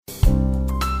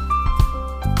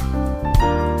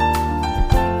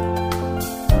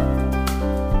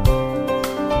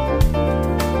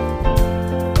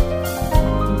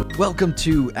Welcome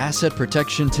to Asset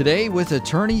Protection Today with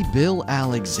attorney Bill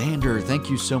Alexander. Thank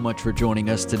you so much for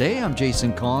joining us today. I'm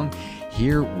Jason Kong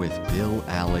here with Bill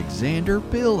Alexander.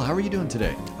 Bill, how are you doing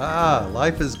today?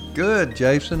 Life is good,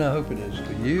 Jason. I hope it is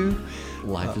for you.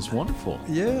 Life is wonderful.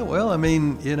 Yeah, well, I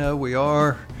mean, we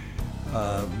are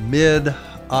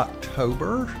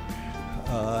mid-October.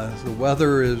 The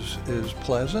weather is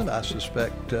pleasant. I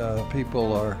suspect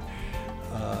people are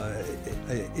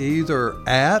either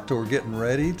at or getting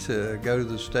ready to go to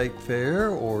the state fair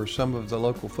or some of the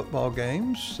local football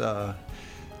games.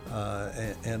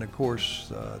 And of course,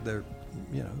 they're,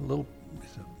 little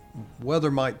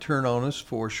weather might turn on us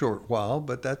for a short while,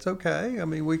 but that's okay. I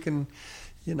mean, we can,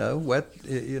 we're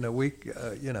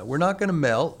not going to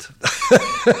melt.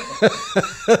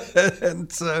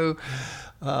 And so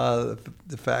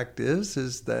the fact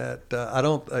is that I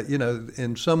don't,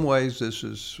 in some ways this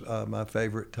is my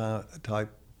favorite time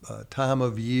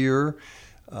of year.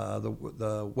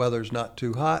 The weather's not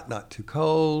too hot, not too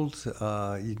cold.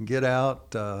 You can get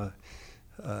out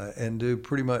and do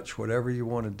pretty much whatever you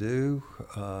want to do.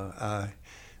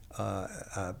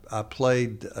 I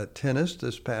played tennis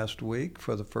this past week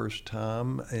for the first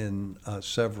time in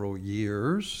several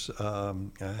years. I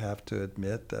have to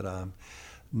admit that I'm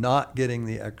not getting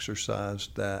the exercise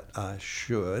that I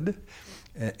should.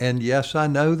 And yes, I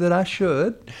know that I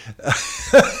should.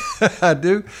 I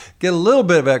do get a little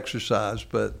bit of exercise,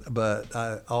 but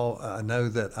I know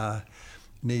that I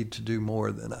need to do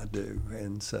more than I do.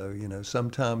 And so,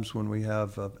 sometimes when we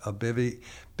have a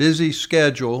busy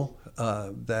schedule,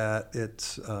 that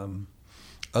it's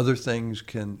other things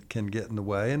can get in the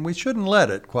way, and we shouldn't let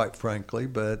it, quite frankly.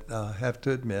 But I have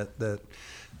to admit that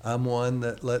I'm one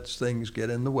that lets things get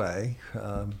in the way.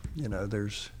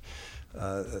 There's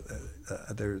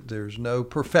no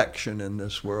perfection in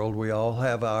this world. We all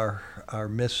have our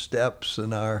missteps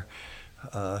and our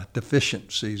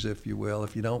deficiencies, if you will.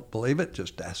 If you don't believe it,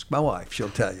 just ask my wife. She'll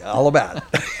tell you all about it.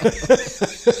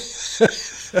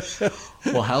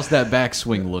 Well, how's that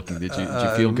backswing looking? Did you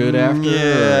feel good after?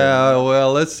 Yeah,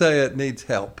 well, let's say it needs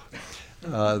help.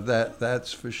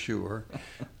 That's for sure.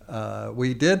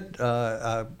 We did.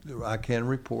 I can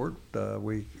report.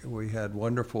 We had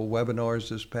wonderful webinars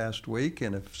this past week,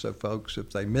 and if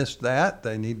they missed that,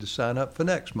 they need to sign up for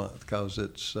next month, because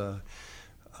it's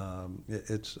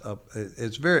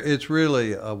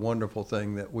really a wonderful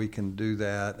thing that we can do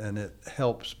that, and it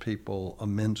helps people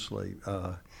immensely.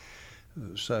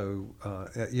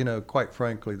 Quite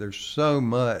frankly, there's so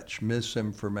much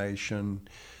misinformation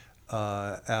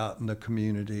out in the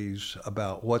communities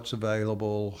about what's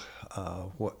available,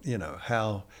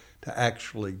 how to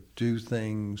actually do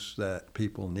things that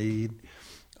people need.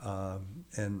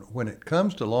 And when it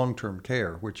comes to long-term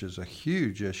care, which is a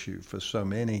huge issue for so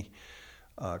many,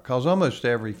 because almost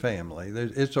every family,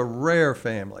 it's a rare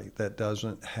family that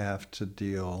doesn't have to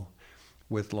deal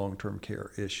with long-term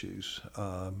care issues.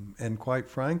 And quite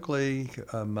frankly,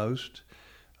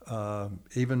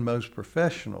 even most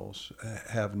professionals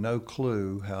have no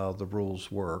clue how the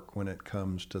rules work when it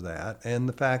comes to that, and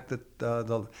the fact that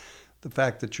the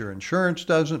fact that your insurance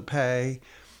doesn't pay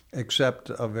except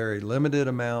a very limited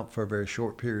amount for a very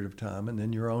short period of time, and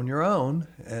then you're on your own,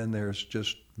 and there's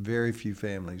just very few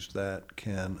families that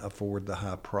can afford the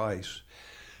high price,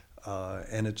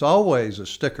 and it's always a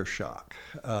sticker shock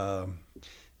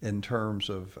in terms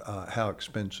of how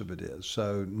expensive it is.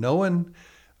 So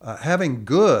having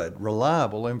good,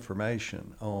 reliable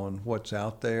information on what's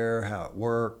out there, how it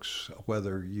works,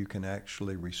 whether you can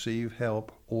actually receive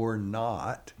help or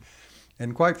not.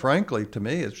 And quite frankly, to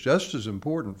me, it's just as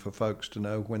important for folks to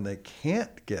know when they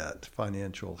can't get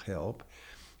financial help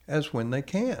as when they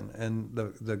can. And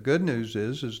the good news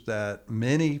is that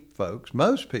many folks,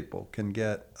 most people, can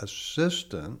get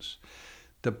assistance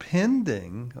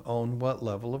depending on what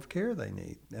level of care they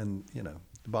need. And, the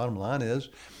bottom line is,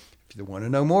 if they want to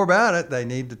know more about it, they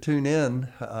need to tune in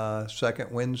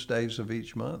second Wednesdays of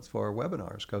each month for our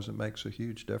webinars, because it makes a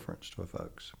huge difference to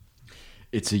folks.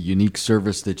 It's a unique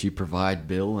service that you provide,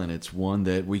 Bill, and it's one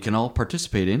that we can all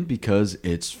participate in because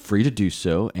it's free to do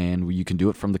so, and you can do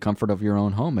it from the comfort of your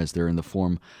own home, as they're in the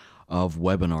form of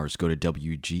webinars. Go to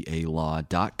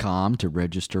WGALaw.com to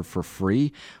register for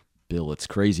free. Bill, it's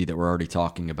crazy that we're already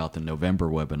talking about the November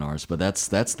webinars, but that's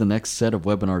the next set of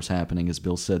webinars happening. As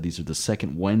Bill said, these are the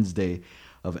second Wednesday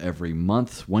of every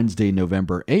month. Wednesday,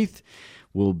 November 8th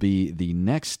will be the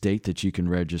next date that you can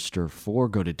register for.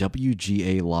 Go to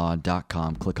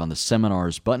WGALaw.com, click on the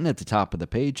seminars button at the top of the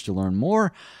page to learn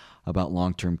more about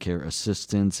long-term care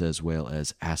assistance, as well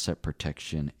as asset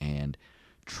protection and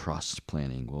trust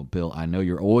planning. Well, Bill, I know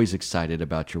you're always excited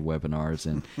about your webinars,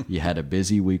 and you had a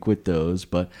busy week with those,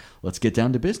 but let's get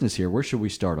down to business here. Where should we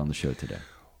start on the show today?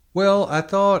 Well, I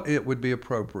thought it would be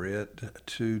appropriate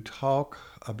to talk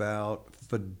about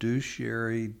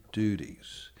fiduciary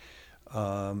duties.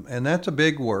 And that's a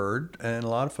big word, and a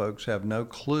lot of folks have no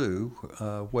clue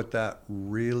what that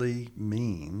really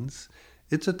means.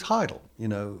 It's a title,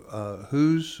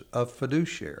 who's a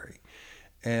fiduciary?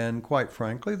 And quite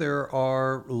frankly, there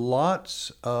are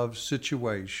lots of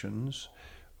situations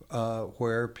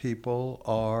where people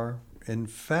are, in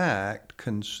fact,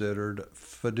 considered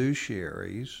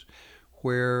fiduciaries,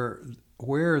 where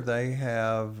they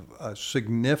have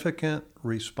significant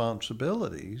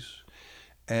responsibilities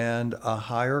and a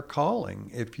higher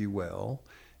calling, if you will,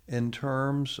 in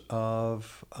terms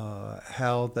of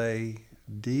how they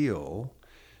deal,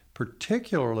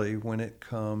 particularly when it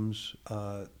comes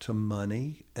to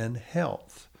money and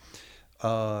health.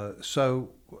 So,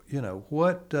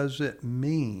 what does it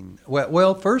mean?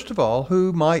 Well, first of all,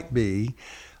 who might be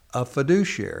a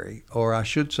fiduciary, or I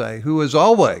should say, who is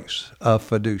always a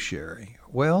fiduciary?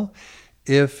 Well,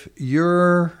 if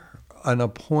you're an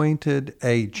appointed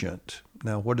agent,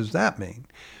 now what does that mean?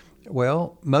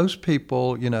 Well, most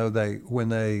people, when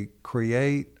they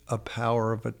create a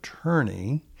power of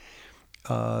attorney,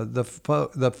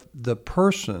 the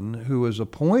person who is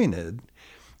appointed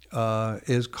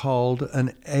is called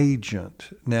an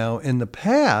agent. Now, in the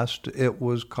past, it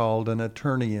was called an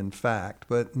attorney in fact,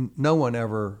 but no one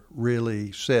ever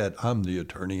really said, I'm the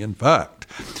attorney in fact.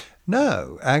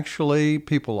 No, actually,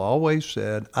 people always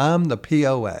said, I'm the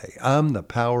POA, I'm the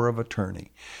power of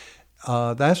attorney.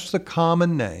 That's the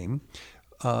common name,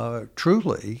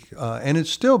 truly, and it's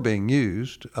still being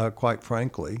used, quite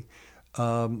frankly,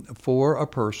 for a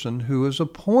person who is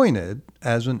appointed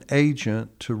as an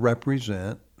agent to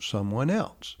represent someone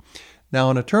else. Now,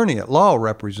 an attorney at law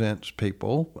represents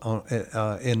people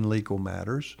in legal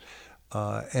matters.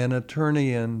 An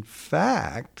attorney in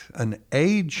fact, an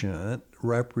agent,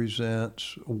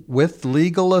 represents with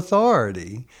legal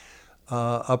authority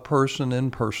a person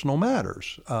in personal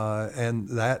matters. And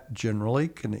that generally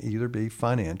can either be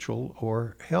financial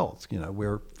or health.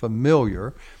 We're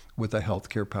familiar with a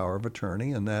healthcare power of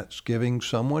attorney, and that's giving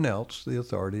someone else the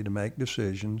authority to make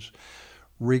decisions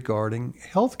regarding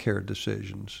healthcare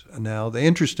decisions. Now, the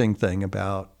interesting thing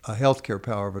about a healthcare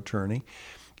power of attorney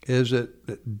is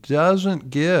it doesn't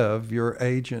give your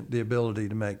agent the ability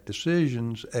to make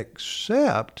decisions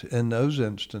except in those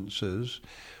instances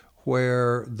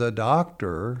where the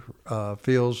doctor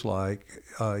feels like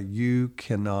you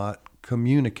cannot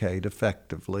communicate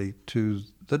effectively to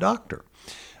the doctor.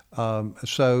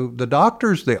 So the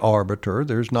doctor's the arbiter.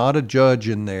 There's not a judge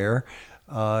in there.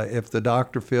 If the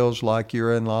doctor feels like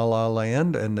you're in la-la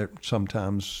land, and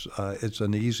sometimes it's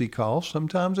an easy call,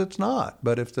 sometimes it's not.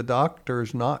 But if the doctor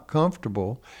is not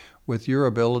comfortable with your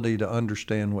ability to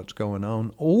understand what's going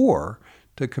on or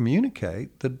to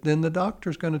communicate, then the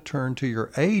doctor's going to turn to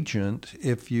your agent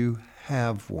if you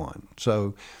have one.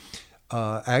 So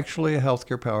actually a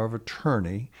healthcare power of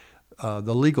attorney,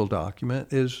 the legal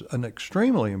document, is an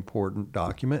extremely important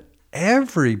document.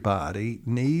 Everybody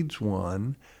needs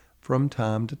one from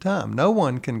time to time. No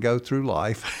one can go through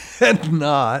life and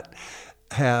not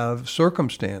have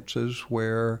circumstances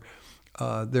where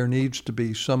there needs to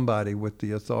be somebody with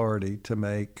the authority to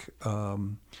make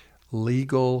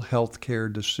legal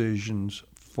healthcare decisions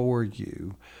for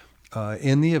you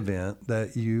in the event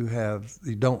that you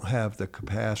don't have the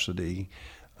capacity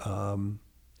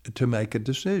to make a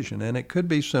decision. And it could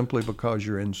be simply because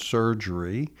you're in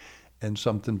surgery and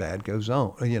something bad goes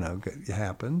on,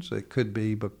 happens. It could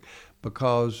be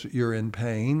because you're in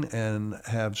pain and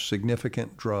have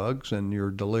significant drugs and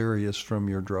you're delirious from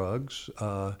your drugs,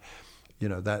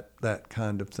 that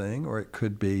kind of thing. Or it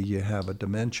could be you have a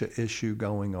dementia issue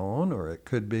going on, or it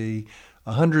could be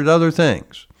 100 other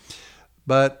things.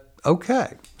 But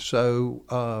okay, so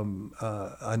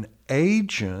an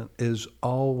agent is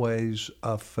always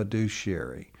a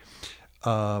fiduciary.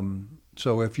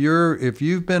 So if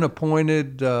you've been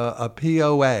appointed a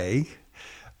POA,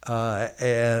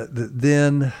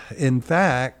 then in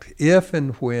fact, if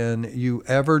and when you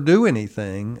ever do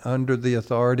anything under the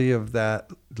authority of that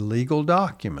legal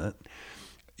document,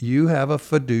 you have a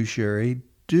fiduciary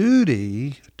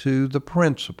duty to the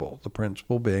principal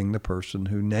being the person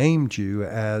who named you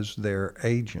as their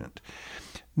agent.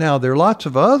 Now, there are lots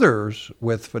of others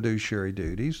with fiduciary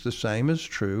duties. The same is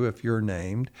true if you're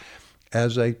named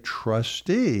as a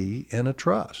trustee in a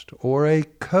trust or a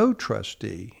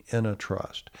co-trustee in a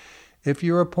trust. If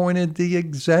you're appointed the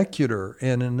executor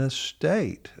in an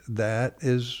estate, that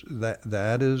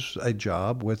is a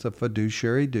job with a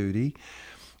fiduciary duty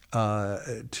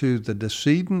to the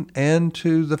decedent and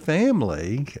to the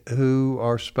family who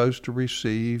are supposed to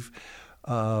receive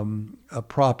a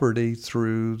property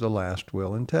through the last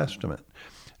will and testament.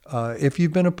 If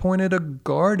you've been appointed a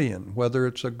guardian, whether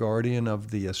it's a guardian of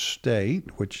the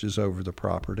estate, which is over the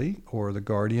property, or the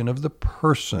guardian of the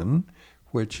person,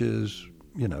 which is,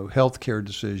 healthcare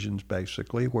decisions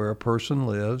basically, where a person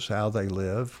lives, how they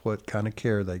live, what kind of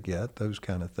care they get, those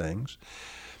kind of things.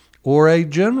 Or a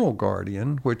general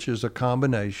guardian, which is a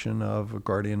combination of a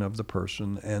guardian of the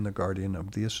person and a guardian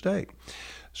of the estate.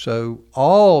 So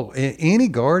any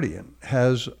guardian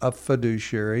has a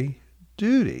fiduciary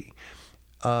duty.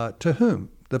 To whom?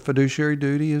 The fiduciary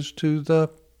duty is to the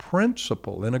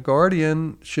principal. In a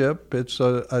guardianship, it's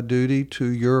a duty to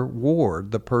your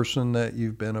ward, the person that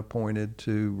you've been appointed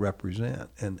to represent,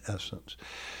 in essence.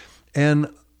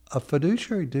 And a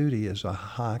fiduciary duty is a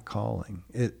high calling.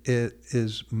 It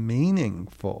is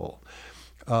meaningful.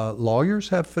 Lawyers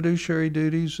have fiduciary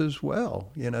duties as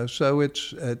well, so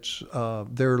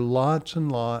there are lots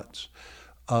and lots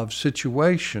of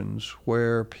situations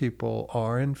where people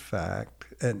are in fact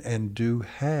and do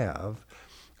have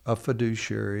a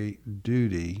fiduciary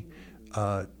duty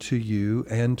to you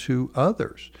and to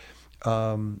others.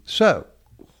 So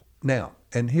now,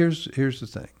 and here's the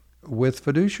thing. With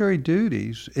fiduciary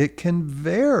duties, it can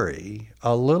vary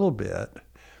a little bit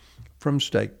from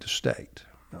state to state,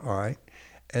 all right?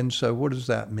 And so what does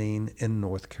that mean in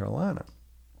North Carolina?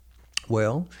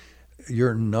 Well,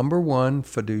 your number one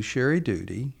fiduciary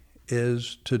duty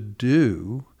is to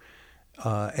do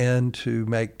and to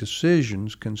make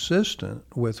decisions consistent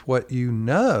with what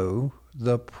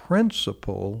the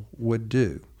principal would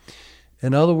do.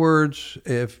 In other words,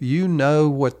 if you know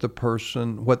what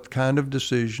kind of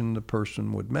decision the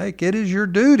person would make, it is your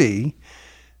duty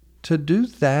to do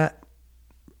that.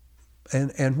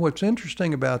 And what's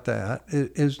interesting about that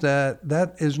is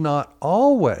that is not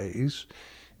always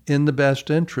in the best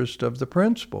interest of the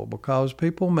principal, because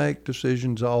people make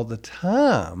decisions all the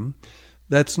time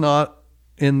that's not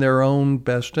in their own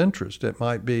best interest. It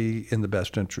might be in the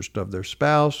best interest of their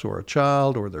spouse or a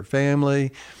child or their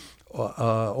family,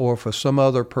 or for some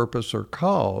other purpose or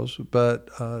cause, but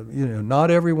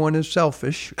not everyone is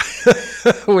selfish,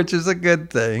 which is a good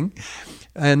thing.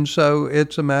 And so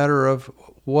it's a matter of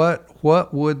what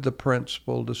would the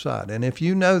principal decide. And if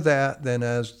you know that, then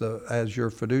as your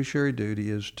fiduciary duty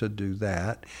is to do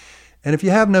that. And if you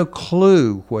have no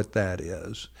clue what that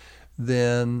is,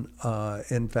 then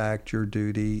in fact your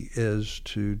duty is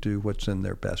to do what's in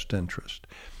their best interest.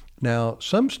 Now,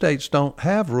 some states don't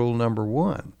have rule number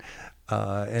one,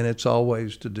 and it's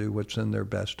always to do what's in their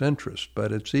best interest.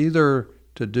 But it's either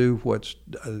to do what's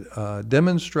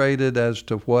demonstrated as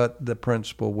to what the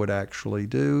principal would actually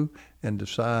do and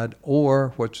decide,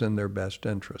 or what's in their best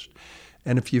interest.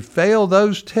 And if you fail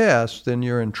those tests, then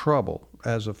you're in trouble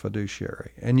as a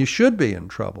fiduciary, and you should be in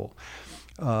trouble.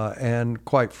 And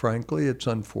quite frankly, it's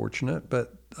unfortunate,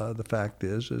 but the fact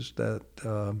is that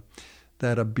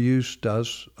that abuse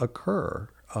does occur,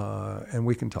 and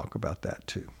we can talk about that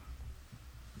too.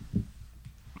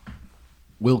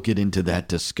 We'll get into that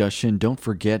discussion. Don't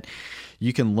forget,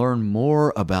 you can learn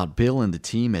more about Bill and the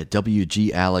team at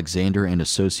W.G. Alexander and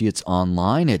Associates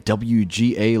online at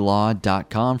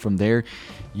WGAlaw.com. From there,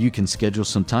 you can schedule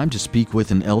some time to speak with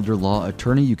an elder law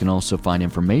attorney. You can also find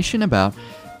information about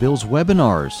Bill's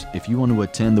webinars. If you want to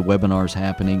attend the webinars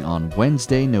happening on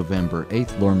Wednesday, November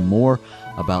 8th, learn more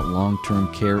about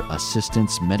long-term care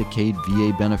assistance, Medicaid,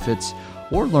 VA benefits,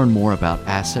 or learn more about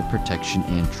asset protection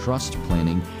and trust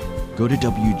planning, go to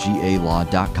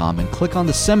WGAlaw.com and click on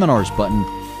the seminars button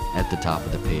at the top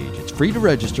of the page. It's free to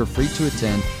register, free to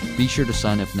attend. Be sure to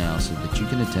sign up now so that you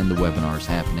can attend the webinars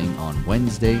happening on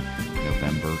Wednesday,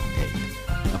 November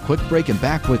 8th. A quick break and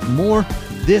back with more.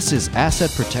 This is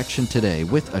Asset Protection Today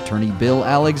with attorney Bill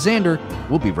Alexander.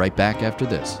 We'll be right back after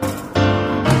this.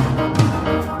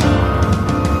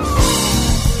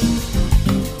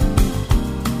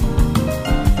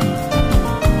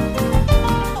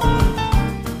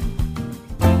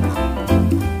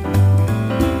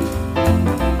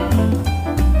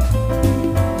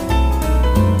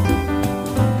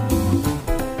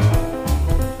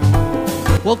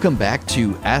 Welcome back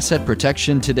to Asset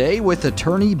Protection Today with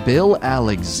attorney Bill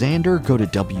Alexander. Go to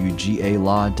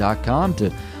WGAlaw.com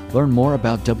to learn more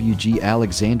about W.G.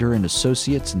 Alexander and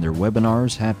Associates and their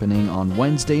webinars happening on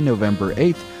Wednesday, November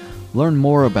 8th. Learn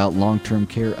more about long-term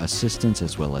care assistance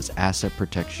as well as asset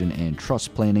protection and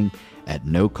trust planning at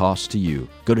no cost to you.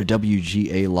 Go to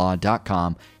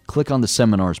WGAlaw.com, click on the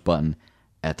Seminars button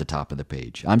at the top of the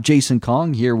page. I'm Jason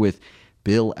Kong here with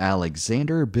Bill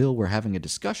Alexander. Bill, we're having a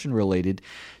discussion related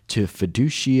to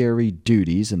fiduciary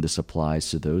duties, and this applies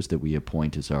to those that we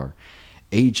appoint as our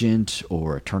agent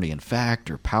or attorney-in-fact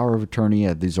or power of attorney.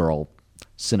 These are all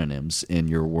synonyms in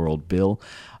your world, Bill.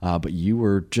 But you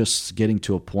were just getting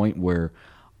to a point where,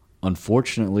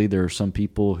 unfortunately, there are some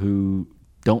people who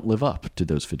don't live up to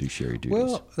those fiduciary duties.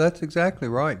 Well, that's exactly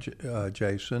right,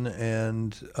 Jason.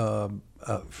 And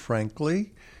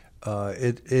frankly,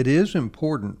 it is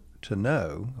important to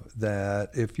know that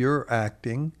if you're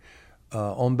acting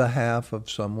on behalf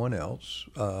of someone else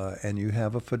and you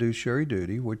have a fiduciary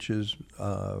duty, which is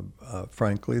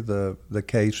frankly the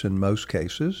case in most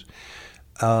cases,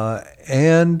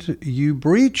 and you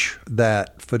breach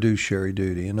that fiduciary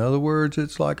duty. In other words,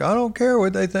 it's like, I don't care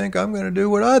what they think, I'm going to do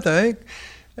what I think,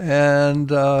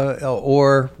 and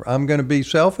or I'm going to be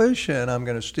selfish and I'm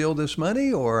going to steal this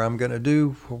money, or I'm going to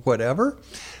do whatever.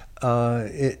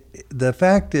 The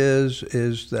fact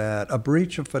is that a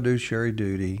breach of fiduciary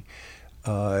duty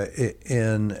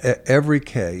in every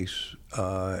case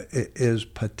is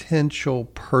potential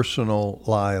personal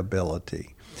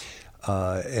liability.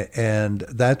 And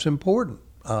that's important.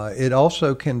 It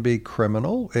also can be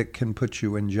criminal. It can put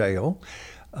you in jail.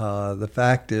 The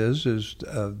fact is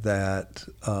that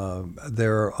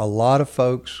there are a lot of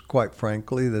folks, quite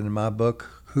frankly, that in my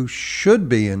book who should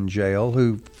be in jail,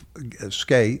 who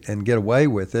escape and get away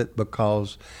with it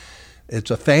because it's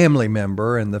a family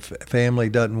member and the family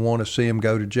doesn't want to see them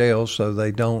go to jail, so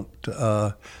they don't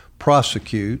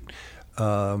prosecute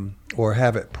or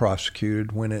have it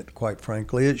prosecuted when it, quite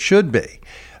frankly, it should be.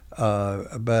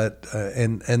 But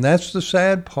that's the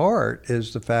sad part,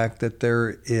 is the fact that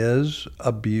there is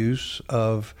abuse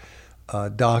of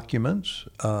documents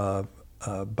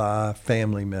by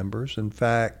family members. In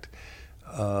fact,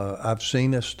 I've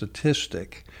seen a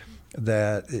statistic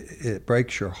that it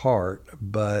breaks your heart,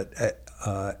 but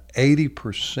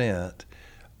 80%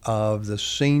 of the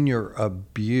senior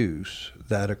abuse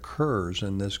that occurs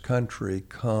in this country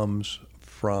comes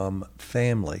from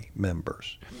family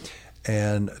members.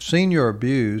 And senior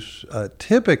abuse,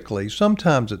 typically,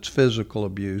 sometimes it's physical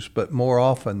abuse, but more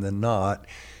often than not,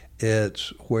 it's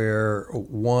where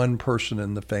one person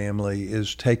in the family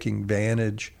is taking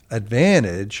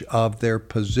advantage of their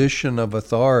position of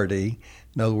authority.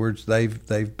 In other words,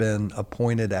 they've been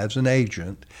appointed as an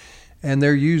agent, and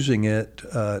they're using it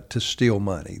to steal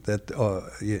money. That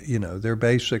they're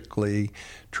basically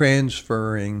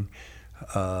transferring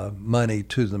money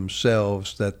to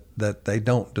themselves that they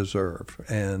don't deserve,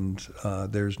 and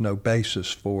there's no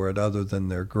basis for it other than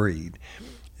their greed.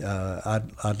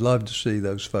 I'd love to see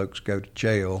those folks go to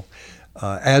jail,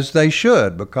 as they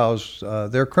should, because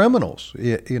they're criminals,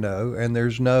 and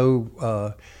there's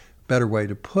no better way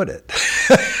to put it.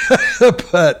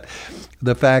 But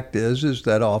the fact is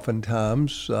that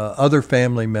oftentimes other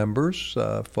family members,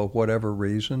 for whatever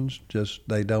reasons, just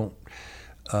they don't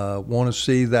want to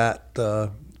see that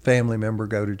family member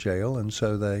go to jail, and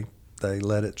so they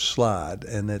let it slide,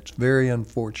 and it's very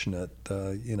unfortunate.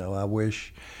 I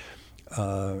wish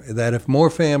that if more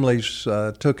families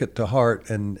took it to heart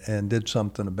and did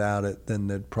something about it, then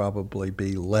there'd probably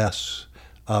be less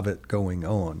of it going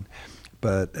on.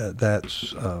 But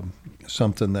that's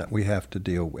something that we have to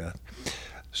deal with.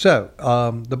 So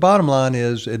the bottom line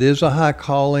is, it is a high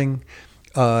calling,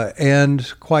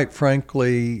 and quite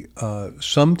frankly,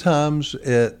 sometimes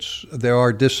there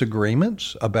are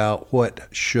disagreements about what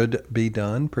should be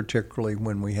done, particularly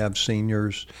when we have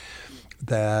seniors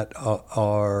that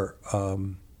are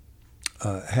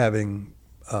having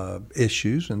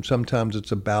issues, and sometimes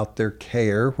it's about their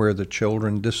care, where the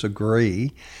children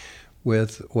disagree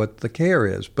with what the care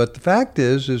is. But the fact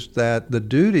is that the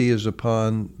duty is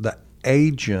upon the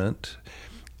agent,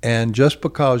 and just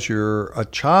because you're a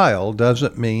child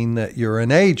doesn't mean that you're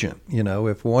an agent.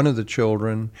 If one of the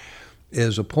children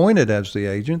is appointed as the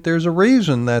agent, there's a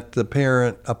reason that the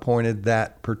parent appointed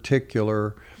that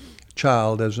particular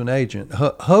child as an agent.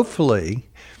 Hopefully,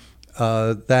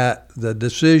 that the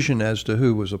decision as to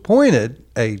who was appointed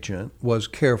agent was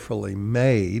carefully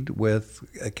made with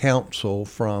counsel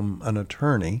from an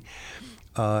attorney.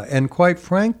 And quite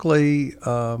frankly,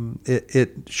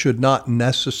 it should not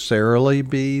necessarily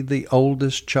be the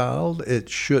oldest child. It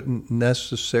shouldn't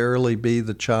necessarily be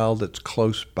the child that's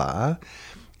close by.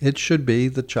 It should be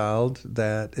the child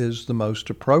that is the most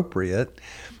appropriate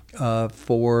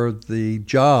for the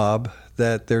job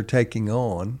that they're taking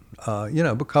on,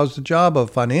 because the job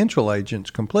of financial agent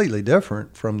is completely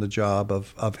different from the job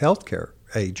of healthcare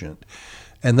agent.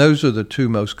 And those are the two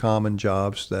most common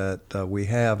jobs that we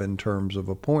have in terms of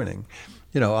appointing.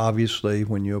 Obviously,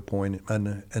 when you appoint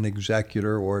an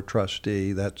executor or a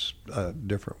trustee, that's a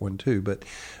different one too. But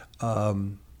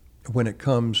when it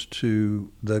comes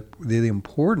to the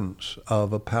importance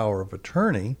of a power of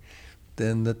attorney,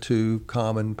 then the two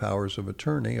common powers of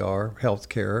attorney are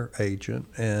healthcare agent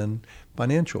and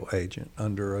financial agent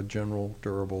under a general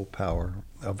durable power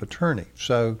of attorney.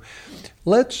 So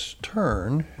let's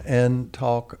turn and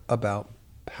talk about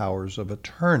powers of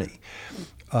attorney.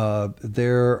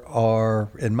 There are,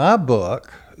 in my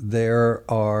book, there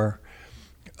are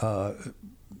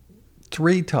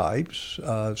three types.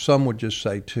 Some would just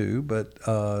say two, but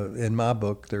in my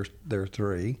book, there are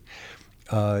three.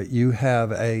 You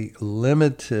have a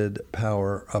limited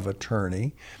power of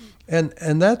attorney,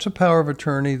 and that's a power of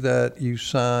attorney that you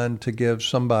sign to give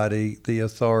somebody the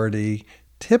authority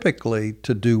typically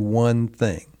to do one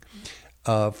thing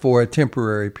for a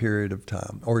temporary period of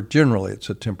time, or generally it's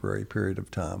a temporary period of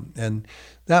time. And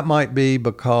that might be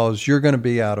because you're going to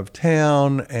be out of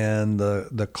town and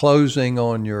the closing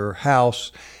on your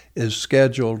house is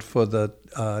scheduled for the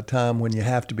time when you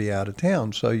have to be out of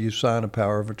town. So you sign a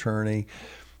power of attorney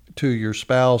to your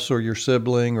spouse or your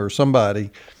sibling or somebody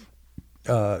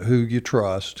who you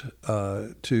trust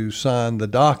to sign the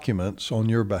documents on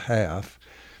your behalf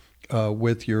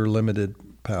with your limited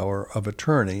power of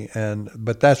attorney.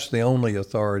 But that's the only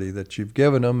authority that you've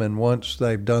given them, and once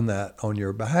they've done that on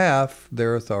your behalf,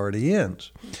 their authority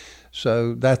ends.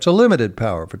 So that's a limited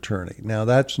power of attorney. Now,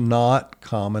 that's not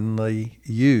commonly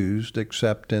used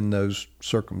except in those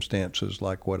circumstances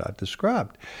like what I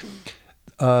described.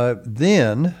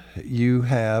 Then you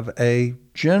have a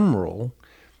general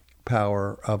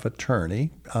power of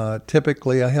attorney.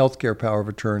 Typically, a healthcare power of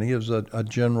attorney is a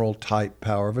general type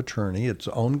power of attorney. It's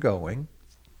ongoing.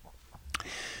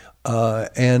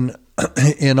 And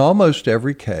in almost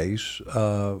every case,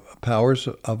 powers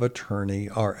of attorney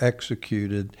are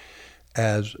executed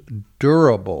as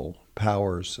durable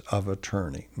powers of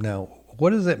attorney. Now,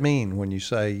 what does it mean when you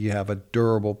say you have a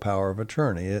durable power of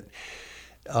attorney? It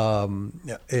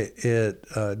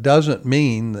doesn't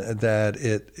mean that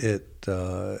it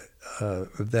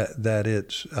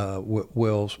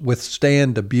will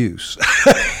withstand abuse.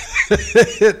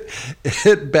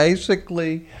 It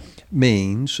basically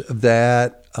means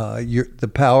that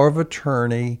the power of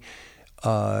attorney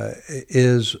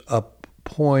is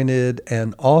appointed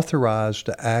and authorized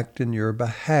to act in your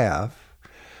behalf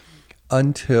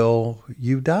until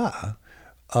you die,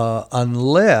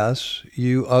 unless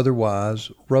you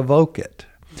otherwise revoke it.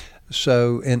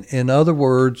 So in other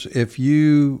words, if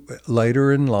you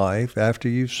later in life, after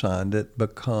you've signed it,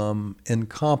 become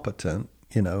incompetent,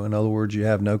 in other words, you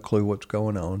have no clue what's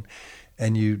going on,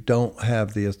 and you don't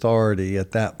have the authority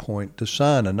at that point to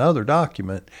sign another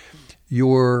document,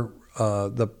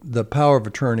 the power of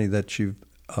attorney that you've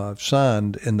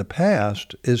signed in the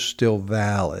past is still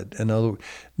valid.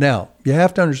 Now, you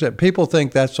have to understand, people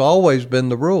think that's always been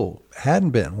the rule. It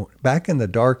hadn't been. Back in the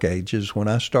dark ages, when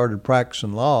I started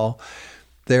practicing law,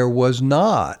 there was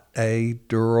not a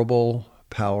durable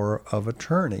power of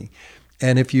attorney.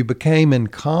 And if you became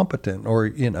incompetent, or,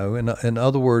 in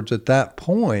other words, at that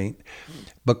point,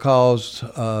 because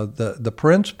the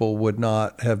principal would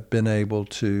not have been able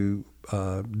to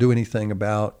do anything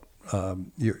about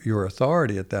your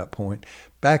authority at that point.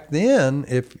 Back then,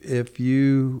 if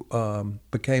you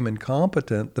became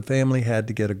incompetent, the family had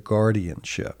to get a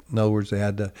guardianship. In other words, they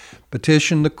had to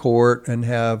petition the court and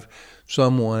have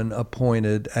someone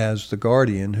appointed as the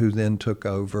guardian who then took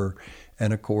over.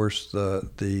 And of course,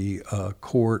 the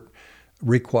court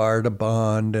required a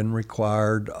bond and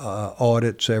required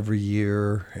audits every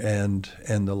year and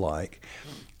the like.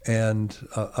 And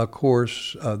of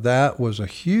course, that was a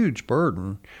huge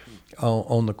burden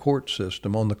on the court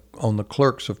system, on the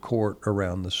clerks of court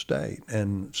around the state.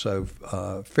 And so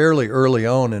fairly early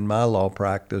on in my law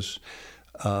practice,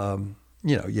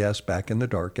 yes, back in the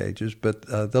dark ages,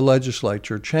 but the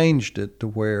legislature changed it to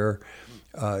where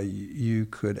you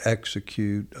could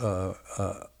execute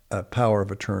a power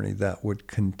of attorney that would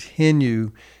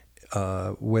continue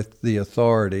with the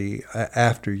authority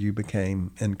after you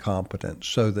became incompetent,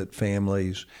 so that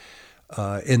families,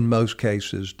 in most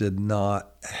cases, did not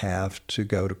have to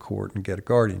go to court and get a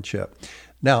guardianship.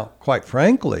 Now, quite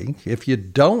frankly, if you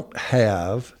don't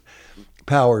have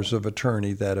powers of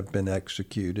attorney that have been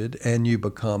executed and you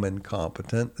become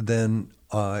incompetent, then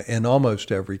in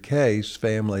almost every case,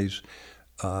 families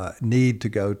need to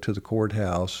go to the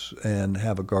courthouse and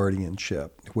have a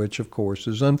guardianship, which of course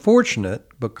is unfortunate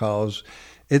because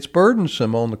it's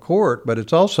burdensome on the court, but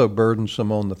it's also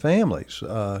burdensome on the families.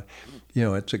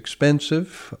 It's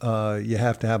expensive. You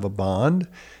have to have a bond.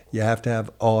 You have to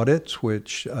have audits,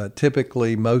 which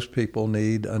typically most people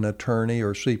need an attorney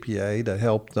or CPA to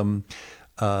help them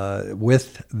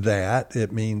with that.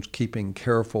 It means keeping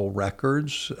careful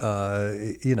records.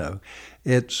 It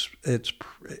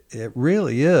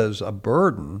really is a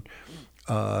burden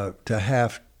to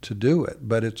have to do it,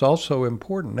 but it's also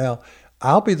important. Now,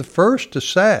 I'll be the first to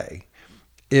say,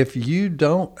 if you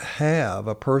don't have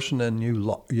a person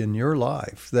in your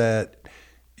life that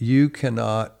you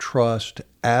cannot trust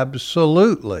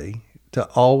absolutely to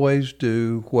always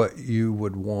do what you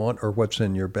would want or what's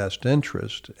in your best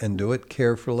interest and do it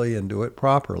carefully and do it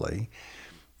properly,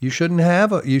 you shouldn't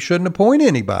appoint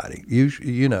anybody. You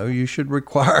should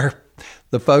require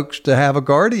the folks to have a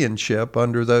guardianship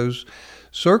under those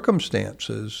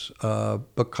circumstances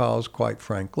because, quite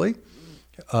frankly,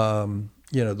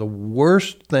 the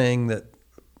worst thing that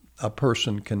a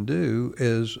person can do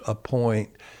is appoint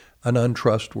an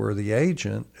untrustworthy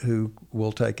agent who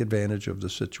will take advantage of the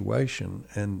situation,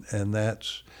 and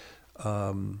that's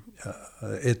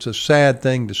it's a sad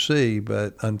thing to see,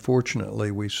 but unfortunately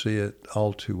we see it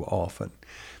all too often.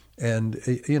 And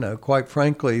quite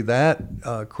frankly,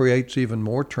 that creates even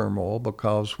more turmoil,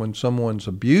 because when someone's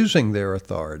abusing their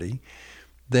authority,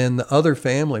 then the other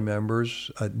family members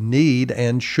need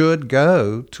and should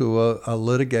go to a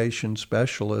litigation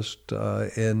specialist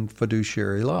in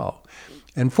fiduciary law.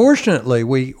 And fortunately,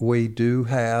 we do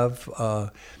have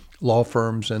law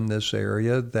firms in this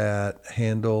area that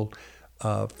handle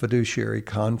fiduciary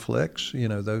conflicts,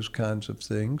 those kinds of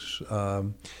things.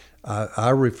 I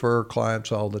refer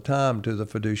clients all the time to the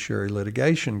Fiduciary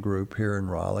Litigation Group here in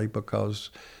Raleigh, because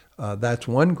that's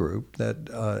one group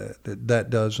that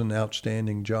does an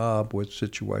outstanding job with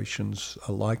situations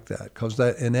like that, because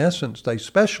that, in essence, they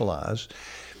specialize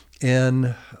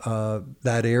in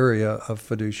that area of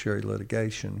fiduciary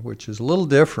litigation, which is a little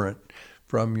different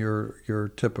from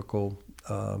your typical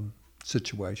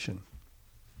situation.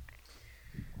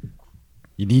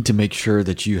 You need to make sure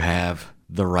that you have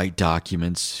the right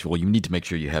documents. Well, you need to make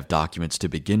sure you have documents to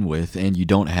begin with, and you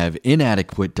don't have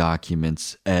inadequate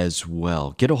documents as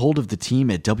well. Get a hold of the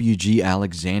team at WG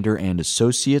Alexander and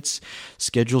Associates.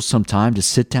 Schedule some time to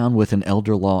sit down with an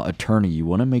elder law attorney. You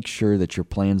want to make sure that your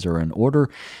plans are in order.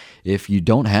 If you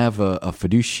don't have a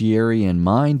fiduciary in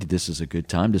mind, this is a good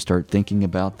time to start thinking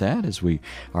about that. As we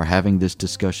are having this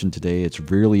discussion today, it's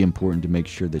really important to make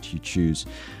sure that you choose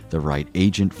the right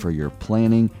agent for your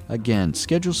planning. Again,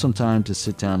 schedule some time to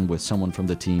sit down with someone from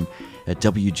the team at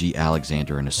WG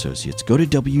Alexander and Associates. Go to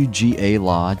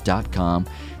WGAlaw.com.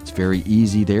 It's very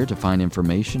easy there to find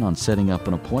information on setting up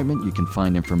an appointment. You can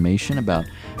find information about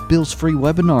Bill's free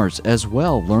webinars as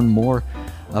well. Learn more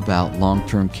about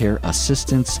long-term care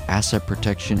assistance, asset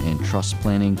protection, and trust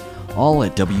planning, all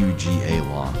at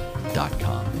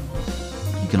WGAlaw.com.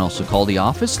 You can also call the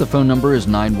office. The phone number is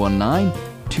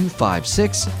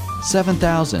 919-256-7000,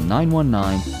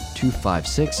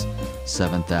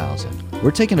 919-256-7000.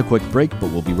 We're taking a quick break, but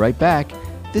we'll be right back.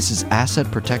 This is Asset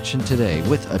Protection Today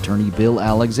with attorney Bill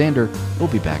Alexander. We'll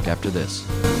be back after this.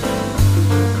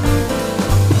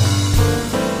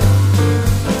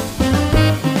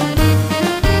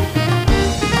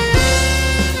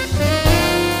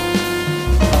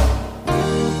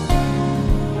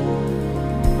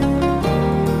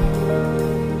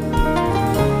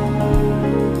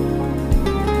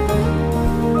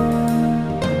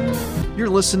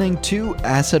 Listening to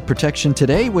Asset Protection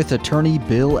Today with attorney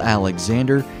Bill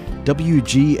Alexander.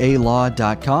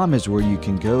 WGAlaw.com is where you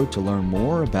can go to learn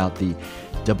more about the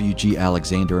WG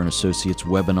Alexander and Associates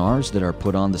webinars that are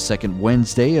put on the second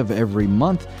Wednesday of every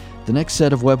month. The next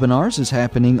set of webinars is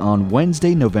happening on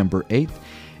Wednesday, November 8th.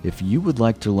 If you would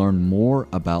like to learn more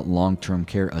about long-term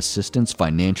care assistance,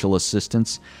 financial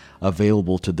assistance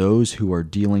available to those who are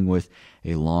dealing with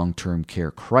a long-term care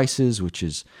crisis, which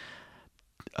is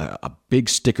a big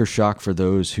sticker shock for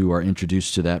those who are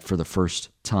introduced to that for the first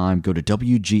time, go to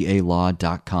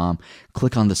WGAlaw.com.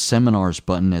 Click on the seminars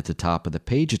button at the top of the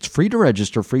page. It's free to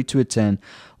register, free to attend.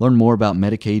 Learn more about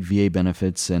Medicaid, VA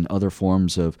benefits, and other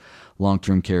forms of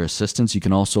long-term care assistance. You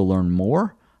can also learn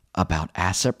more about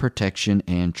asset protection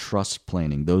and trust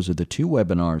planning. Those are the two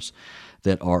webinars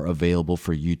that are available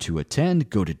for you to attend.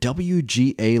 Go to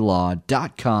WGAlaw.com.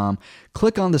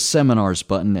 Click on the seminars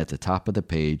button at the top of the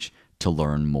page to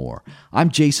learn more. I'm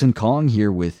Jason Kong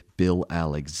here with Bill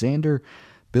Alexander.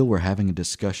 Bill, we're having a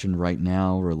discussion right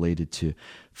now related to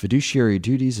fiduciary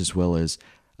duties as well as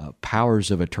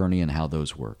powers of attorney and how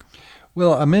those work.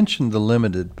 Well, I mentioned the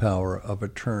limited power of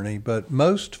attorney, but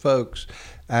most folks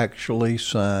actually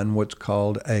sign what's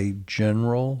called a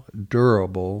general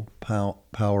durable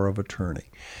power of attorney.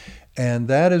 And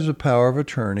that is a power of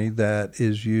attorney that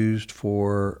is used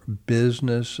for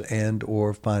business and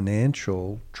or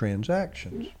financial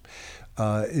transactions.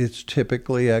 It's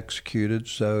typically executed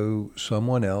so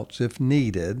someone else, if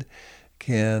needed,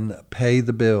 can pay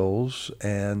the bills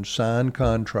and sign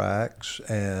contracts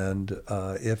and,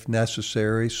 if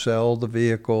necessary, sell the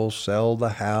vehicle, sell the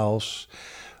house,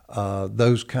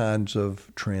 those kinds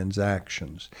of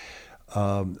transactions.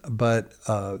 But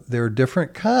there are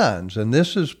different kinds, and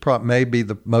this is maybe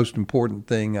the most important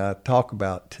thing I talk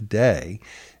about today,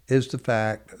 is the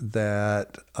fact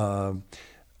that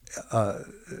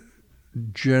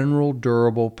general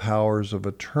durable powers of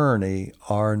attorney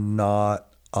are not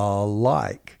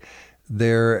alike.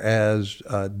 They're as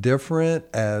different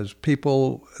as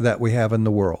people that we have in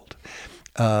the world.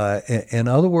 In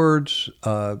other words,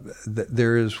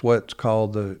 there is what's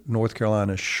called the North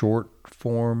Carolina short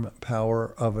form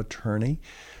power of attorney.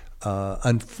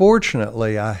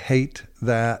 Unfortunately, I hate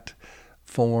that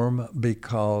form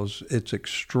because it's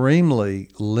extremely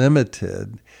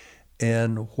limited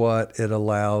in what it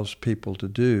allows people to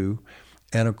do.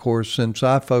 And of course, since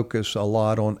I focus a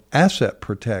lot on asset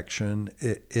protection,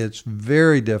 it's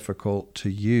very difficult to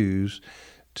use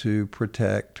to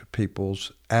protect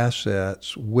people's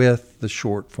assets with the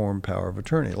short form power of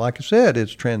attorney. Like I said,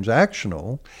 it's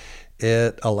transactional.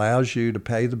 It allows you to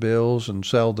pay the bills and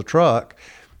sell the truck,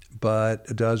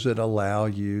 but does it allow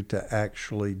you to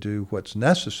actually do what's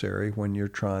necessary when you're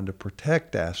trying to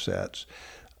protect assets?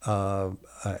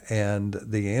 And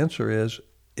the answer is,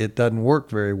 it doesn't work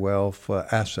very well for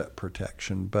asset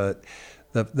protection. But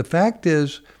the fact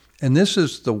is, and this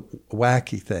is the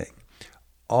wacky thing,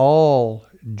 all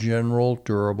general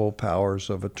durable powers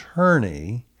of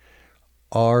attorney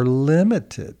are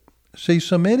limited. See,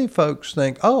 so many folks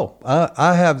think, oh,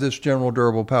 I have this general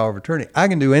durable power of attorney. I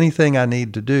can do anything I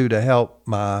need to do to help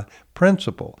my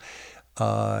principal.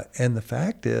 And the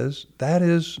fact is, that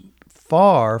is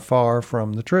far, far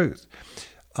from the truth.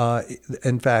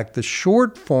 In fact, the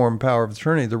short form power of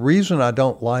attorney, the reason I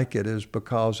don't like it is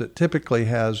because it typically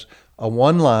has a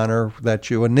one-liner that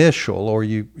you initial, or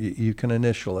you can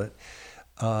initial it.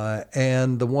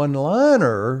 And the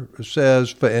one-liner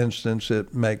says, for instance,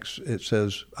 it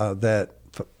says that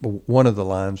one of the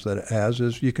lines that it has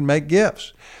is you can make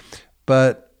gifts.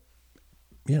 But,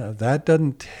 that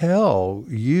doesn't tell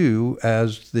you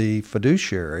as the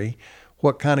fiduciary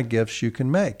what kind of gifts you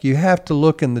can make. You have to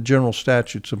look in the general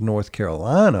statutes of North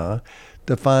Carolina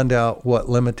to find out what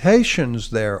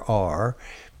limitations there are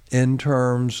in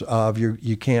terms of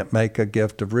you can't make a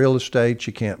gift of real estate,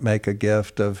 you can't make a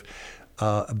gift of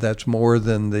that's more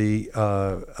than the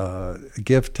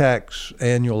gift tax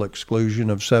annual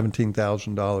exclusion of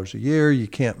 $17,000 a year. You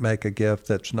can't make a gift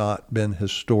that's not been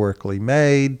historically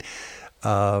made.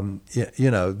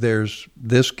 There's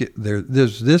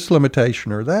this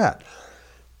limitation or that.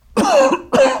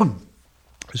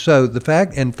 So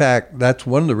in fact, that's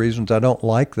one of the reasons I don't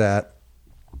like that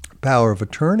power of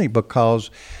attorney, because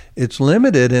it's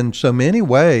limited in so many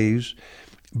ways,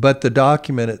 but the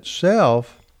document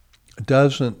itself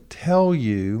doesn't tell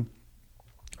you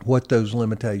what those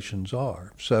limitations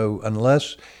are. So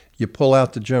unless you pull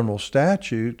out the general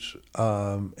statutes,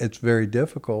 it's very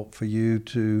difficult for you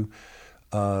to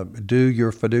do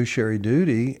your fiduciary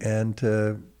duty and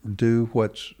to do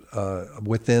what's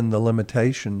within the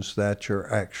limitations that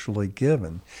you're actually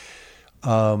given.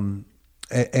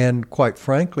 And quite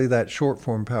frankly, that short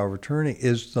form power of attorney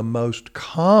is the most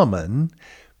common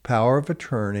power of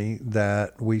attorney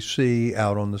that we see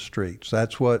out on the streets.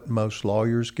 That's what most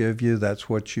lawyers give you. That's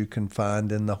what you can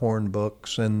find in the horn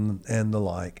books and the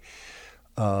like.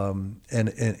 And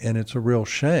it's a real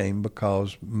shame,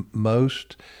 because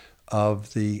most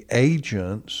of the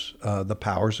agents, the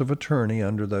powers of attorney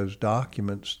under those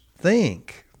documents,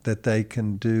 think that they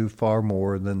can do far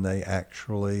more than they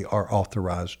actually are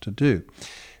authorized to do.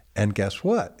 And guess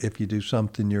what? If you do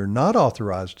something you're not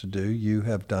authorized to do, you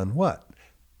have done what?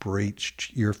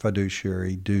 Breached your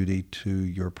fiduciary duty to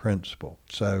your principal.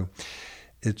 So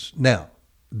it's now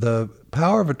the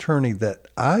power of attorney that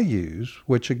I use,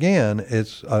 which again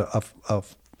is a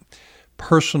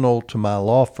personal to my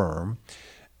law firm,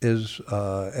 is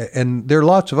and there are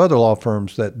lots of other law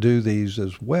firms that do these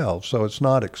as well, so it's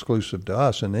not exclusive to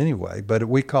us in any way, but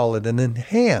we call it an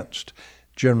enhanced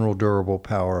general durable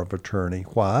power of attorney.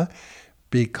 Why?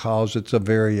 Because it's a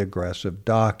very aggressive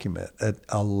document. It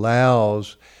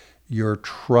allows your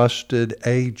trusted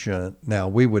agent. Now,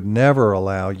 we would never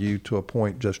allow you to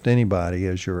appoint just anybody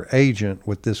as your agent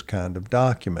with this kind of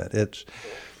document. It's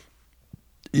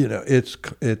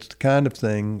the kind of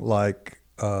thing like,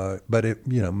 but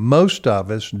most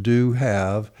of us do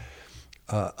have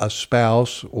a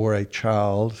spouse or a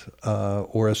child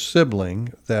or a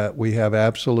sibling that we have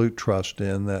absolute trust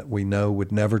in, that we know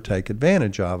would never take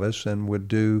advantage of us and would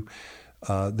do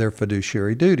their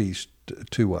fiduciary duties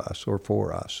to us or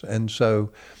for us. And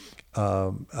so,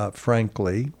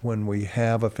 frankly, when we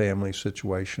have a family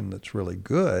situation that's really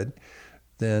good,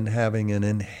 then having an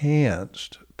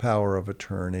enhanced power of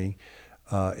attorney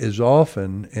is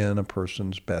often in a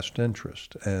person's best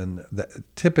interest. And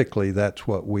typically that's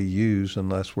what we use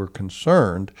unless we're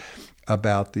concerned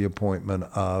about the appointment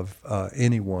of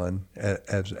anyone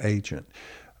as agent.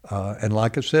 And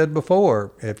like I said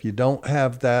before, if you don't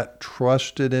have that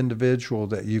trusted individual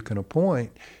that you can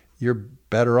appoint, you're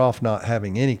better off not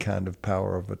having any kind of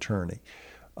power of attorney.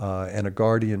 And a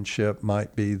guardianship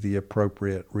might be the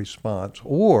appropriate response,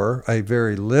 or a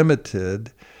very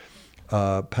limited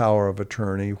power of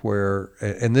attorney where,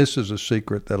 and this is a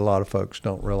secret that a lot of folks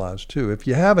don't realize too, if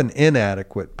you have an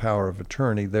inadequate power of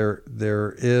attorney,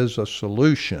 there is a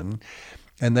solution,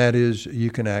 and that is you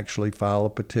can actually file a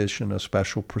petition, a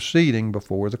special proceeding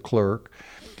before the clerk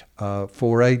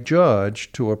for a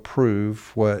judge to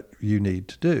approve what you need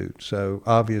to do. So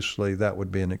obviously that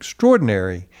would be an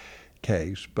extraordinary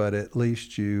case, but at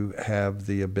least you have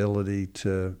the ability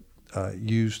to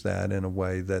use that in a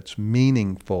way that's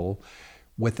meaningful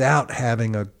without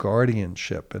having a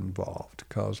guardianship involved.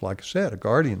 Because, like I said, a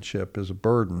guardianship is a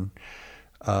burden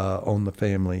on the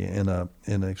family in a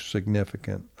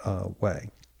significant way.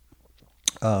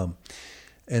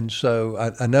 And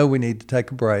so I know we need to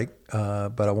take a break,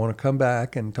 but I want to come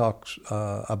back and talk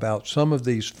about some of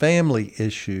these family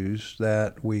issues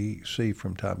that we see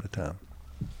from time to time.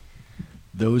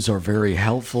 Those are very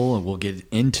helpful, and we'll get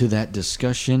into that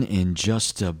discussion in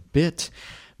just a bit.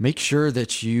 Make sure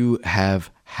that you have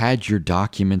had your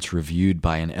documents reviewed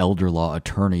by an elder law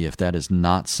attorney if that is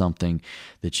not something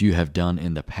that you have done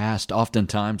in the past.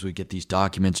 Oftentimes we get these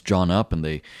documents drawn up and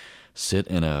they sit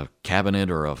in a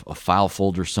cabinet or a file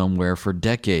folder somewhere for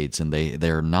decades, and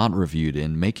they're not reviewed.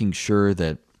 And making sure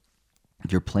that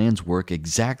your plans work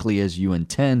exactly as you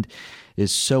intend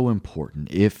is so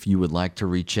important. If you would like to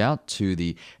reach out to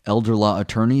the elder law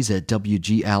attorneys at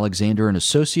WG Alexander and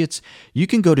Associates, you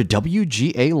can go to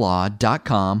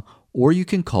WGAlaw.com, or you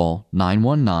can call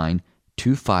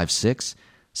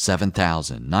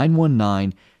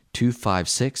 919-256-7000,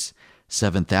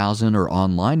 919-256-7000, or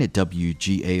online at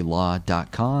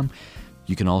WGAlaw.com.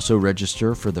 You can also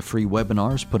register for the free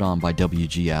webinars put on by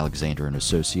WG Alexander and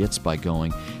Associates by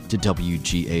going to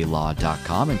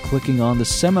WGAlaw.com and clicking on the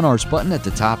seminars button at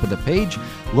the top of the page.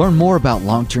 Learn more about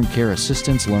long-term care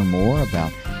assistance, learn more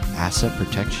about asset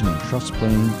protection and trust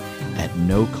planning at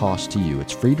no cost to you.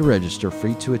 It's free to register,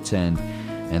 free to attend,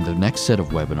 and the next set of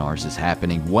webinars is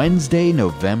happening Wednesday,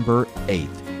 November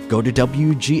 8th. Go to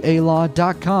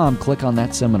WGAlaw.com, click on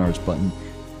that seminars button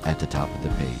at the top of the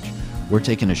page. We're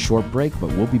taking a short break, but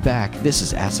we'll be back. This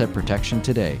is Asset Protection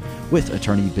Today with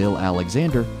Attorney Bill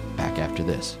Alexander. Back after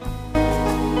this.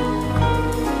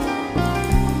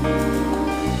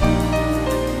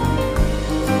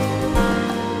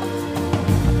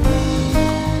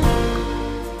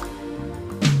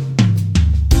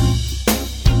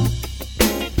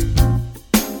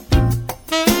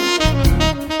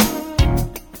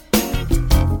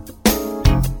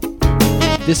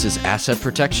 This is Asset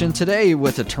Protection Today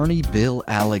with Attorney Bill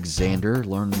Alexander.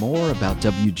 Learn more about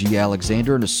WG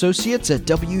Alexander and Associates at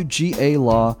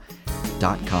WGAlaw.com.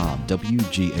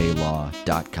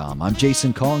 WGAlaw.com. I'm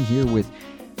Jason Kong here with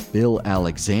Bill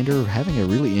Alexander, having a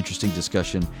really interesting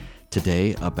discussion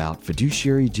today about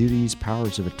fiduciary duties,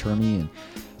 powers of attorney. And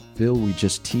Bill, we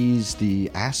just teased the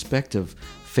aspect of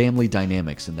family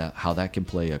dynamics and how that can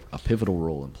play a pivotal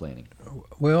role in planning.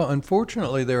 Well,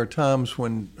 unfortunately, there are times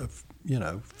when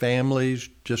families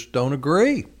just don't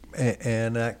agree,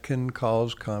 and that can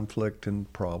cause conflict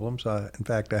and problems. In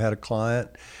fact, I had a client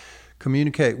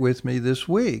communicate with me this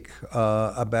week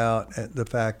about the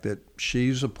fact that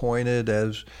she's appointed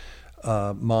as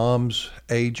mom's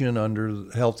agent under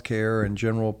healthcare and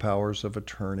general powers of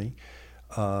attorney.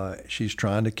 She's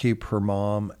trying to keep her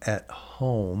mom at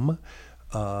home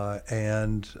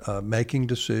and making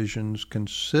decisions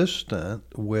consistent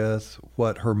with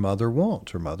what her mother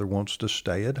wants. Her mother wants to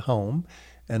stay at home,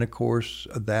 and of course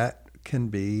that can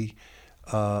be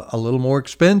a little more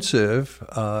expensive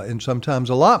and sometimes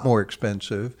a lot more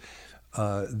expensive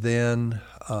than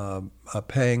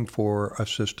paying for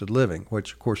assisted living,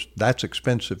 which, of course, that's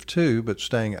expensive too, but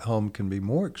staying at home can be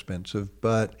more expensive.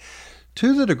 But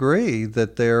to the degree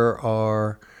that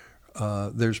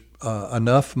there's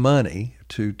enough money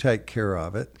to take care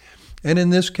of it, and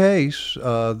in this case,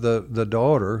 the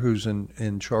daughter who's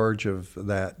in charge of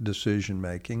that decision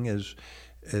making is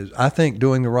I think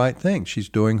doing the right thing. She's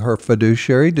doing her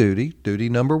fiduciary duty. Duty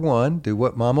number one: do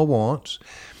what Mama wants.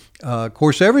 Of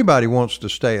course, everybody wants to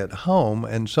stay at home,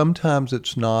 and sometimes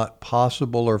it's not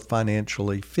possible or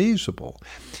financially feasible.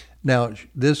 Now,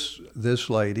 this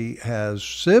lady has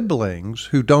siblings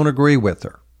who don't agree with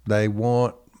her. They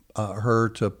want her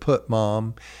to put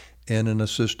Mom in an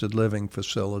assisted living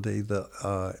facility.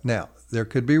 Now, there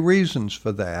could be reasons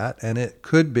for that, and it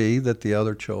could be that the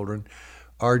other children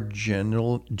are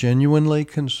genuinely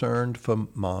concerned for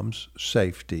Mom's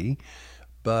safety.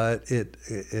 But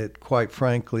it quite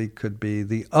frankly could be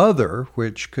the other,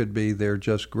 which could be they're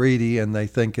just greedy and they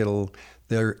think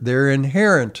their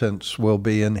inheritance will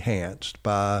be enhanced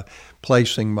by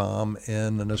placing Mom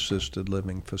in an assisted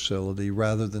living facility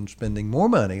rather than spending more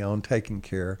money on taking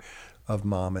care of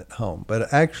Mom at home.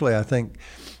 But actually, I think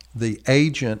the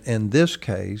agent in this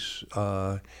case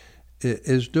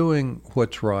is doing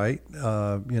what's right.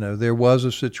 There was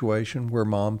a situation where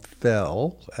Mom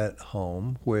fell at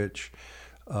home, which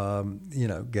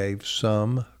gave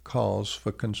some cause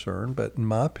for concern. But in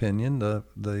my opinion,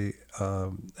 the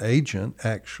agent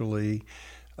actually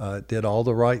did all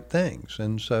the right things.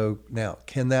 And so now,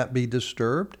 can that be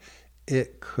disturbed?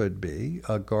 It could be.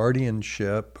 A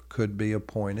guardianship could be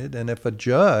appointed. And if a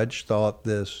judge thought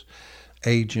this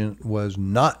agent was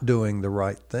not doing the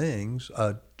right things,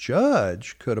 a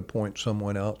judge could appoint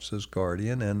someone else as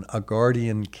guardian, and a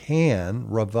guardian can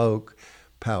revoke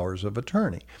powers of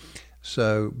attorney.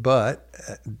 So, but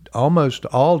almost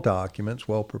all documents,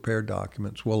 well-prepared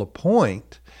documents, will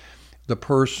appoint the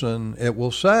person. It will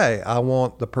say, I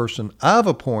want the person I've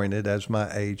appointed as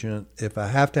my agent. If I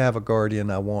have to have a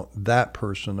guardian, I want that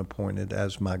person appointed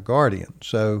as my guardian.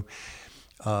 So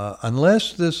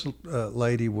unless this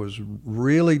lady was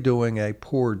really doing a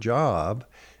poor job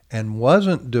and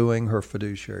wasn't doing her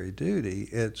fiduciary duty,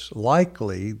 it's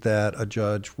likely that a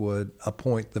judge would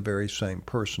appoint the very same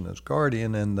person as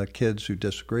guardian, and the kids who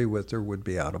disagree with her would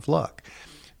be out of luck.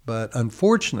 But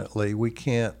unfortunately, we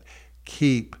can't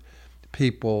keep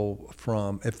people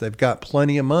from, if they've got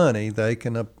plenty of money, they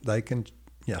can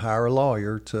hire a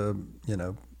lawyer to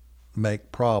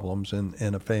make problems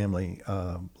in a family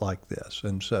like this.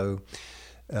 And so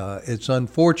it's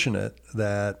unfortunate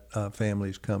that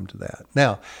families come to that.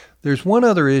 Now, there's one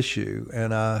other issue,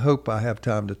 and I hope I have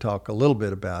time to talk a little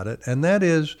bit about it, and that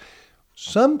is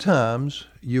sometimes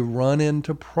you run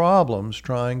into problems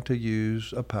trying to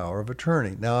use a power of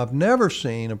attorney. Now, I've never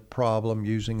seen a problem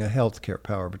using a healthcare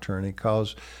power of attorney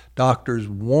because doctors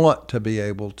want to be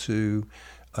able to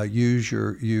use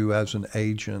you as an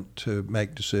agent to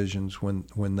make decisions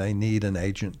when they need an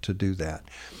agent to do that.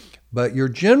 But your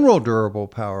general durable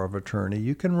power of attorney,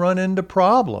 you can run into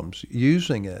problems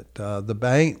using it. The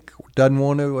bank doesn't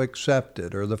want to accept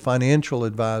it, or the financial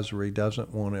advisory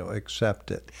doesn't want to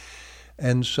accept it.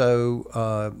 And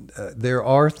so there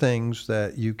are things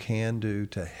that you can do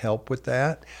to help with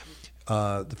that.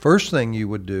 The first thing you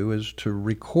would do is to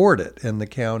record it in the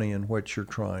county in which you're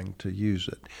trying to use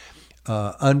it.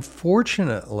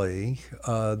 Unfortunately,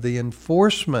 the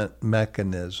enforcement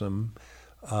mechanism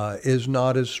is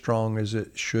not as strong as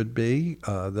it should be.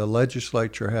 The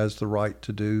legislature has the right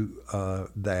to do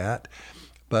that,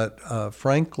 but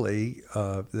frankly,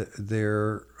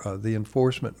 the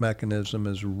enforcement mechanism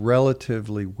is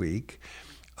relatively weak,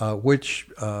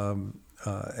 and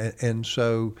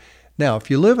so now,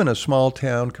 if you live in a small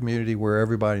town community where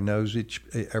everybody knows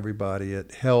everybody,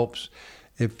 it helps.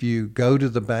 If you go to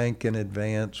the bank in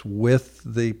advance with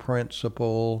the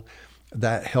principal,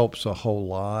 that helps a whole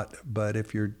lot. But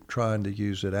if you're trying to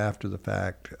use it after the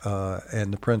fact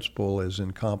and the principal is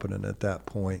incompetent at that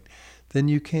point, then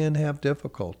you can have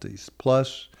difficulties.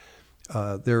 Plus,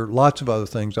 there are lots of other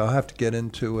things. I'll have to get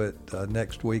into it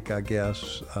next week, I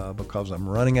guess, because I'm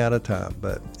running out of time.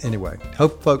 But anyway,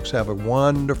 hope folks have a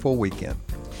wonderful weekend.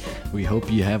 We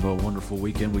hope you have a wonderful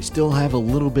weekend. We still have a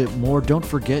little bit more. Don't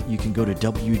forget, you can go to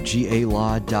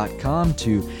WGALaw.com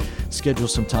to schedule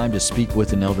some time to speak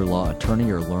with an elder law attorney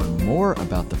or learn more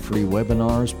about the free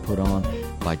webinars put on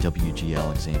by W.G.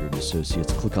 Alexander &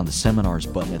 Associates. Click on the seminars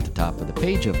button at the top of the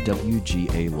page of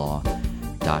WGALaw.com.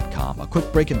 A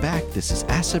quick break and back. This is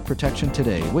Asset Protection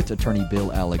Today with Attorney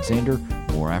Bill Alexander.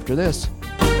 More after this.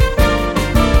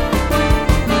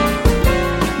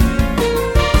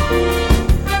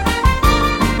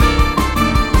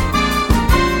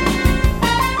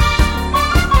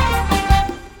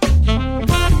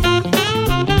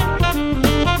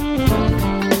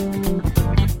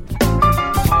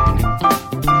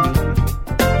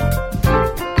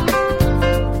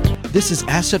 This is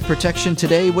Asset Protection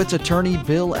Today with attorney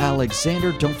Bill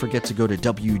Alexander. Don't forget to go to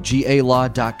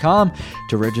WGALaw.com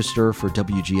to register for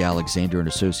WG Alexander and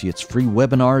Associates free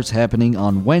webinars happening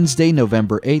on Wednesday,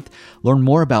 November 8th. Learn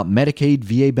more about Medicaid,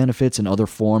 VA benefits, and other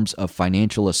forms of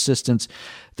financial assistance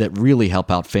that really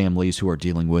help out families who are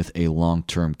dealing with a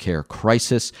long-term care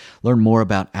crisis. Learn more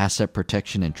about asset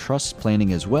protection and trust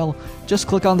planning as well. Just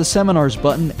click on the seminars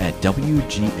button at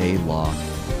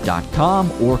WGALaw.com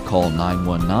or call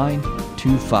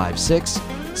 919-256-7000,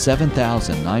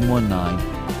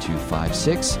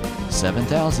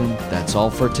 919-256-7000. That's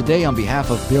all for today. On behalf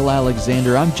of Bill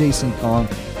Alexander, I'm Jason Kong.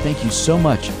 Thank you so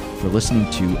much for listening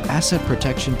to Asset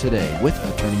Protection Today with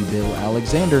attorney Bill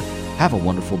Alexander. Have a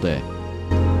wonderful day.